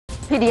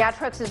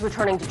Pediatrics is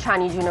returning to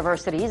Chinese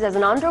universities as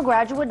an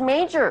undergraduate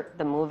major.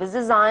 The move is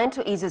designed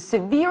to ease a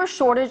severe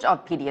shortage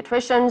of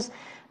pediatricians.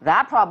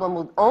 That problem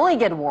will only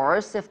get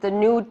worse if the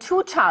new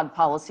two-child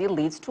policy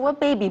leads to a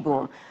baby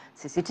boom.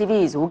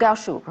 CCTV's Wu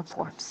Gaoshu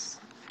reports.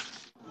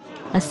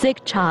 A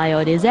sick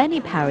child is any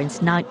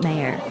parent's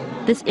nightmare.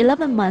 This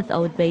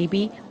 11-month-old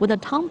baby with a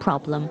tongue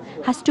problem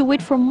has to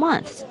wait for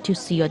months to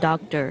see a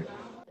doctor.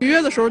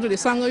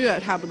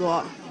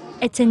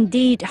 It's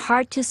indeed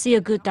hard to see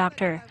a good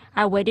doctor.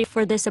 I waited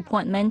for this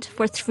appointment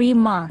for 3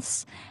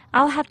 months.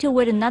 I'll have to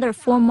wait another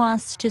 4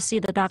 months to see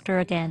the doctor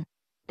again.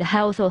 The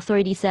health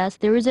authority says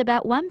there is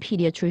about 1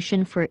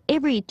 pediatrician for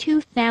every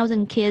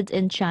 2,000 kids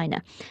in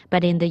China.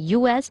 But in the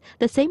U.S.,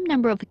 the same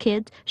number of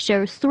kids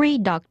share 3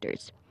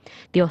 doctors.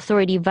 The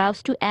authority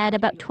vows to add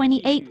about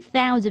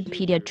 28,000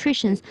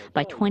 pediatricians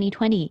by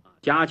 2020.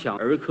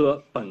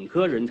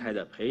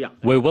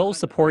 We will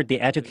support the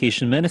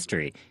Education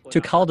Ministry to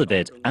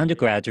cultivate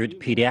undergraduate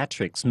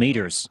pediatrics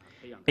majors,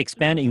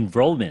 expand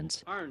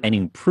enrollment, and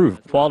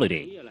improve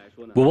quality.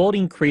 We will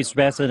increase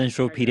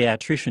residential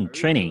pediatrician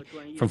training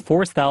from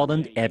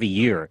 4,000 every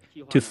year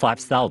to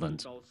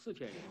 5,000.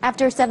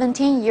 After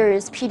 17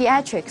 years,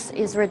 pediatrics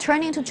is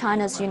returning to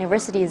China's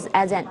universities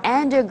as an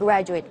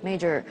undergraduate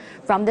major.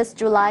 From this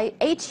July,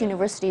 8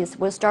 universities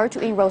will start to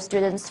enroll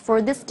students for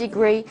this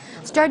degree,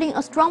 starting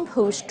a strong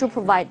push to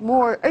provide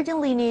more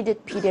urgently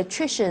needed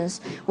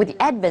pediatricians with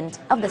the advent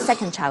of the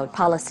second-child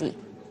policy.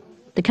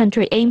 The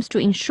country aims to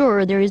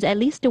ensure there is at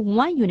least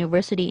 1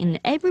 university in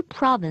every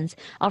province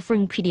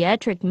offering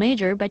pediatric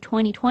major by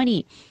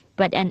 2020.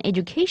 But an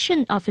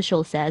education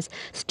official says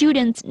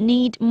students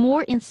need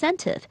more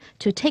incentive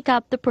to take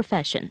up the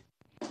profession.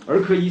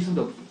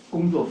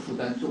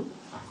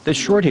 The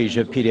shortage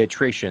of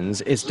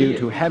pediatricians is due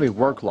to heavy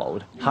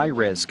workload, high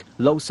risk,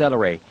 low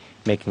salary,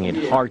 making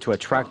it hard to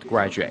attract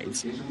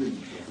graduates.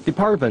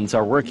 Departments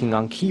are working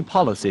on key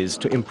policies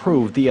to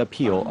improve the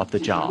appeal of the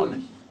job.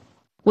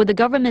 With the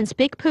government's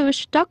big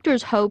push,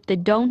 doctors hope they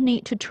don't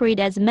need to treat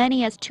as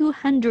many as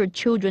 200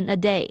 children a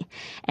day.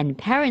 And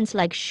parents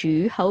like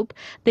Xu hope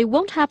they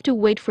won't have to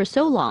wait for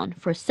so long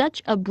for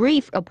such a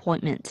brief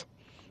appointment.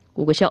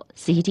 Wu Gaoshu,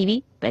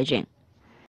 CCTV, Beijing.